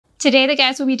Today the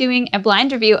guys will be doing a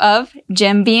blind review of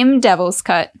Jim Beam Devil's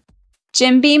Cut.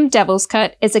 Jim Beam Devil's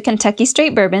Cut is a Kentucky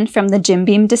straight bourbon from the Jim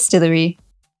Beam Distillery.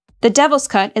 The Devil's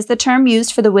Cut is the term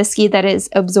used for the whiskey that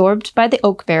is absorbed by the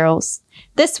oak barrels.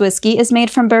 This whiskey is made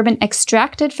from bourbon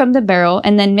extracted from the barrel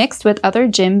and then mixed with other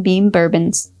Jim Beam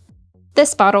bourbons.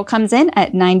 This bottle comes in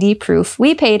at 90 proof.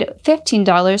 We paid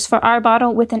 $15 for our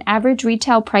bottle with an average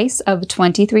retail price of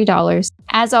 $23.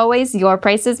 As always, your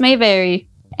prices may vary.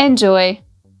 Enjoy.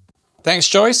 Thanks,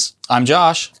 Joyce. I'm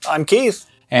Josh. I'm Keith.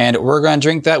 And we're going to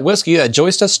drink that whiskey that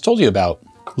Joyce just told you about.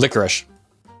 Licorice.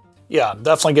 Yeah,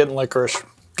 definitely getting licorice.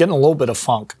 Getting a little bit of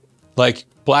funk. Like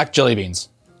black jelly beans.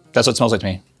 That's what it smells like to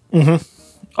me.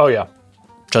 Mm-hmm. Oh, yeah.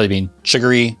 Jelly bean.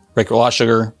 Sugary, like a lot of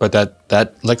sugar, but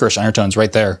that licorice undertone's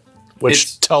right there.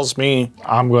 Which tells me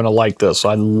I'm going to like this.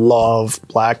 I love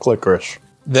black licorice.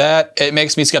 That, it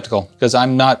makes me skeptical because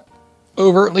I'm not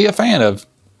overtly a fan of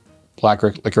black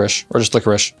licorice or just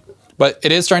licorice. But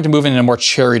it is starting to move in a more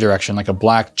cherry direction, like a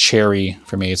black cherry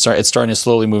for me. It's starting to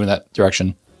slowly move in that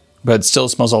direction. But it still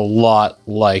smells a lot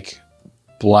like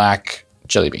black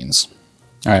jelly beans.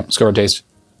 All right, let's go over taste.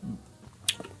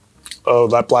 Oh,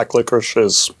 that black licorice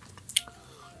is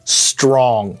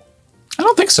strong. I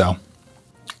don't think so.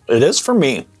 It is for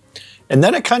me. And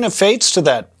then it kind of fades to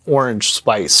that orange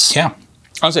spice. Yeah.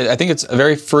 Honestly, I think it's a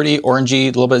very fruity, orangey, a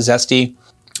little bit zesty.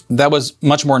 That was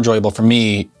much more enjoyable for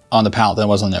me on the palate than it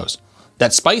was on the nose.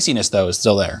 That spiciness, though, is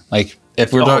still there. Like,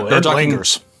 if we're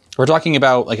talking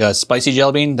about like a spicy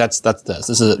jelly bean, that's this.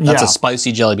 That's a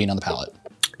spicy jelly bean on the palate.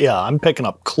 Yeah, I'm picking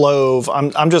up clove.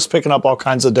 I'm just picking up all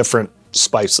kinds of different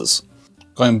spices.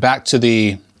 Going back to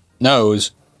the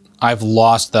nose, I've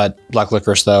lost that black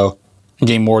licorice, though. I'm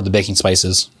getting more of the baking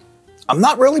spices. I'm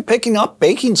not really picking up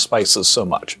baking spices so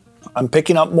much. I'm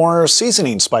picking up more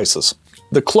seasoning spices.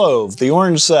 The clove, the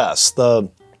orange zest, the...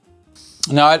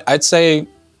 No, I'd say...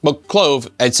 Well, clove,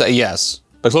 I'd say yes.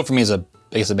 But clove for me is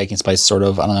a baking spice, sort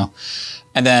of. I don't know.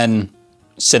 And then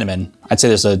cinnamon. I'd say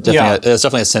there's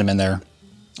definitely a cinnamon there.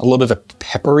 A little bit of a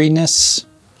pepperiness.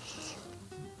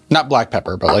 Not black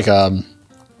pepper, but like I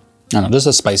don't know, just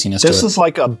a spiciness to it. This is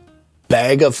like a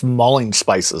bag of mulling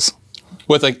spices.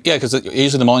 With like, yeah, because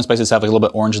usually the mulling spices have like a little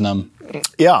bit orange in them.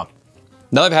 Yeah.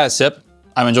 Now that I've had a sip,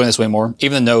 I'm enjoying this way more.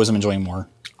 Even the nose, I'm enjoying more.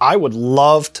 I would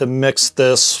love to mix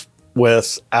this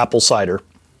with apple cider.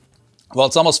 Well,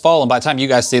 it's almost fall, and by the time you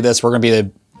guys see this, we're going to be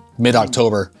the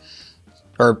mid-October,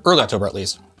 or early October at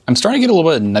least. I'm starting to get a little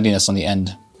bit of nuttiness on the end.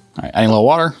 All right, adding a little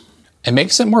water. It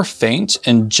makes it more faint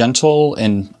and gentle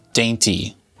and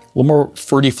dainty. A little more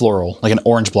fruity floral, like an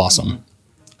orange blossom.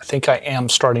 I think I am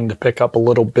starting to pick up a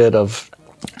little bit of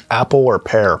apple or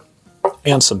pear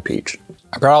and some peach.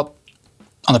 I brought out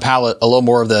on the palate a little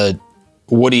more of the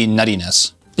woody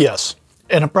nuttiness. Yes,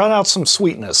 and it brought out some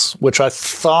sweetness, which I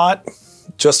thought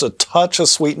just a touch of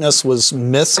sweetness was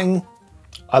missing.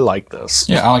 I like this.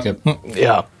 Yeah, I like it.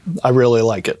 Yeah, I really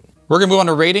like it. We're gonna move on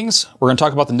to ratings. We're gonna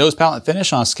talk about the nose, palate, and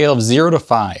finish on a scale of 0 to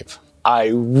 5. I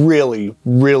really,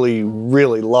 really,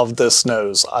 really love this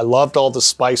nose. I loved all the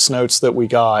spice notes that we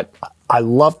got. I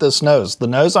love this nose. The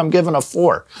nose I'm giving a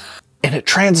 4. And it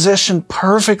transitioned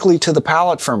perfectly to the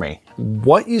palate for me.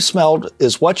 What you smelled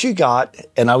is what you got,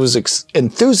 and I was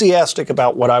enthusiastic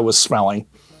about what I was smelling.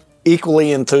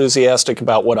 Equally enthusiastic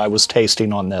about what I was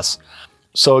tasting on this.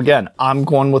 So again, I'm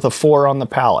going with a 4 on the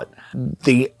palate.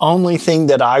 The only thing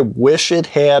that I wish it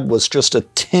had was just a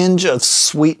tinge of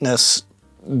sweetness.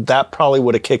 That probably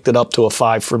would have kicked it up to a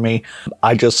 5 for me.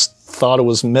 I just thought it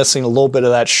was missing a little bit of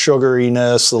that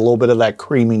sugariness, a little bit of that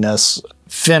creaminess.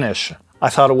 Finish, I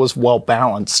thought it was well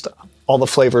balanced. All the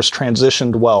flavors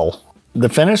transitioned well. The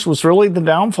finish was really the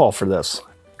downfall for this.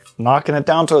 Knocking it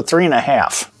down to a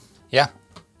 3.5. Yeah.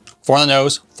 4 on the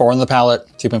nose, 4 on the palate,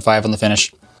 2.5 on the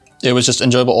finish. It was just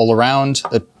enjoyable all around.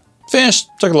 The finish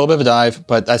took a little bit of a dive,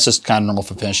 but that's just kind of normal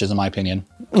for finishes in my opinion.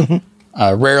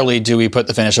 Mm-hmm. Rarely do we put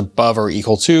the finish above or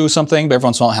equal to something, but every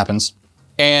once in a while it happens.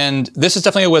 And this is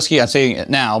definitely a whiskey, I'm saying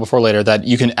it now before later, that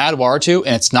you can add water to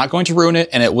and it's not going to ruin it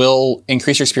and it will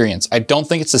increase your experience. I don't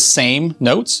think it's the same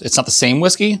notes. It's not the same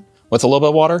whiskey with a little bit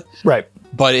of water. Right.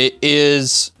 But it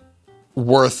is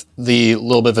worth the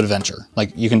little bit of adventure.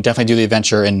 Like you can definitely do the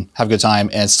adventure and have a good time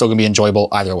and it's still gonna be enjoyable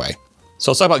either way.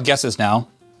 So let's talk about guesses now.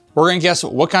 We're gonna guess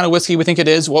what kind of whiskey we think it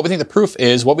is, what we think the proof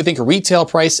is, what we think a retail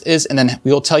price is, and then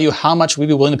we will tell you how much we'd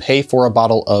be willing to pay for a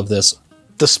bottle of this.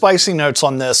 The spicy notes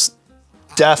on this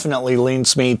definitely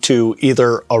leans me to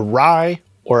either a rye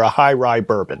or a high rye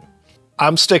bourbon.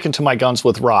 I'm sticking to my guns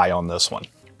with rye on this one,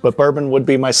 but bourbon would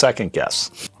be my second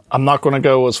guess. I'm not going to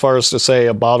go as far as to say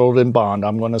a bottled in bond.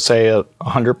 I'm going to say a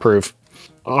 100 proof.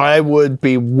 I would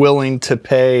be willing to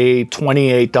pay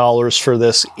 $28 for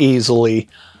this easily.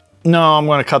 No, I'm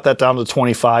going to cut that down to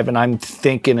 25, and I'm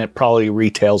thinking it probably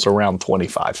retails around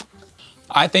 25.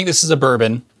 I think this is a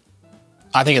bourbon.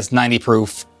 I think it's 90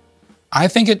 proof. I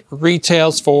think it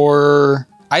retails for,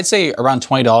 I'd say around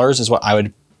 $20 is what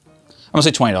I'm gonna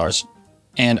say $20.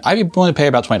 And I'd be willing to pay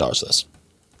about $20 for this.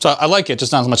 So I like it,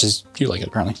 just not as much as you like it,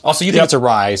 apparently. Also, you think it's a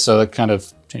rye, so that kind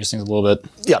of changes things a little bit.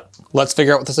 Yep. Let's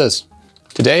figure out what this is.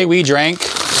 Today we drank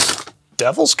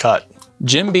Devil's Cut.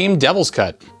 Jim Beam Devil's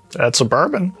Cut. That's a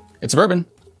bourbon. It's a bourbon.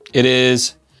 It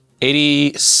is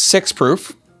 86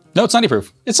 proof. No, it's 90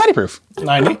 proof. It's 90 proof.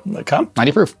 90, okay.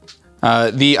 90 proof.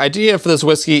 The idea for this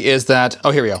whiskey is that,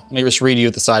 oh, here we go. Let me just read you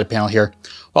the side panel here.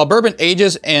 While bourbon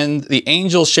ages and the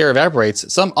angel's share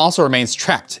evaporates, some also remains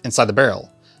trapped inside the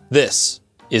barrel. This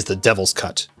is the Devil's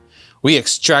Cut. We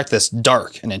extract this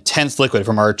dark and intense liquid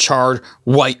from our charred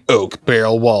white oak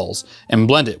barrel walls and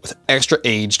blend it with extra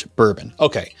aged bourbon.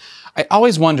 Okay, I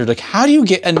always wondered, like, how do you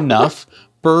get enough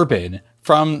bourbon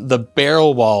from the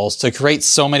barrel walls to create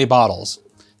so many bottles?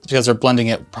 It's because they're blending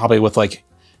it probably with like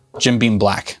Jim Beam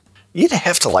Black. You'd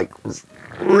have to like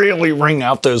really wring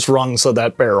out those rungs of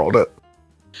that barrel to...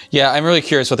 Yeah, I'm really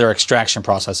curious what their extraction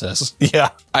process is. Yeah.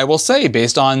 I will say,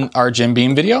 based on our Jim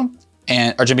Beam video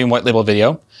and our Jim Beam White Label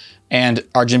video and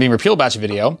our Jim Beam Repeal Batch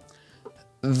video,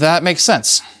 that makes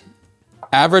sense.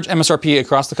 Average MSRP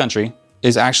across the country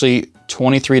is actually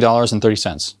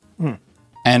 $23.30.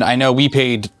 And I know we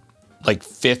paid like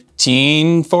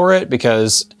 $15 for it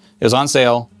because it was on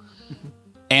sale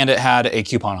and it had a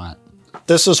coupon on it.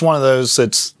 This is one of those,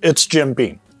 it's Jim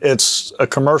Beam. It's a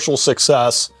commercial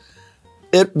success.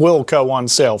 It will go on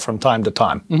sale from time to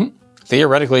time.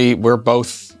 Theoretically, we're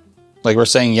both, like, we're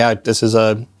saying, yeah, this is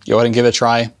a, go ahead and give it a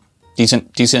try.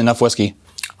 Decent enough whiskey.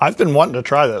 I've been wanting to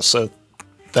try this, so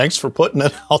thanks for putting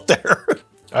it out there.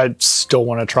 I still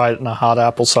want to try it in a hot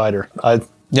apple cider.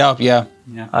 Yeah.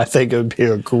 I think it would be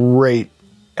a great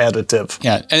additive.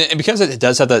 Yeah, and because it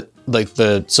does have that, like,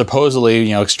 the supposedly,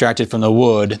 you know, extracted from the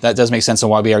wood, that does make sense on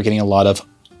why we are getting a lot of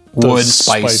wood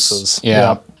spices.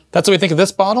 Yeah. That's what we think of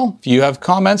this bottle. If you have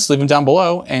comments, leave them down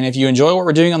below. And if you enjoy what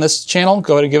we're doing on this channel,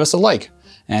 go ahead and give us a like.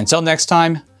 And until next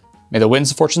time, may the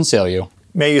winds of fortune sail you.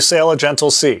 May you sail a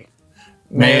gentle sea.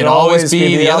 May it always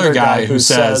be the other guy who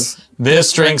says,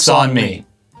 "This drink's on me."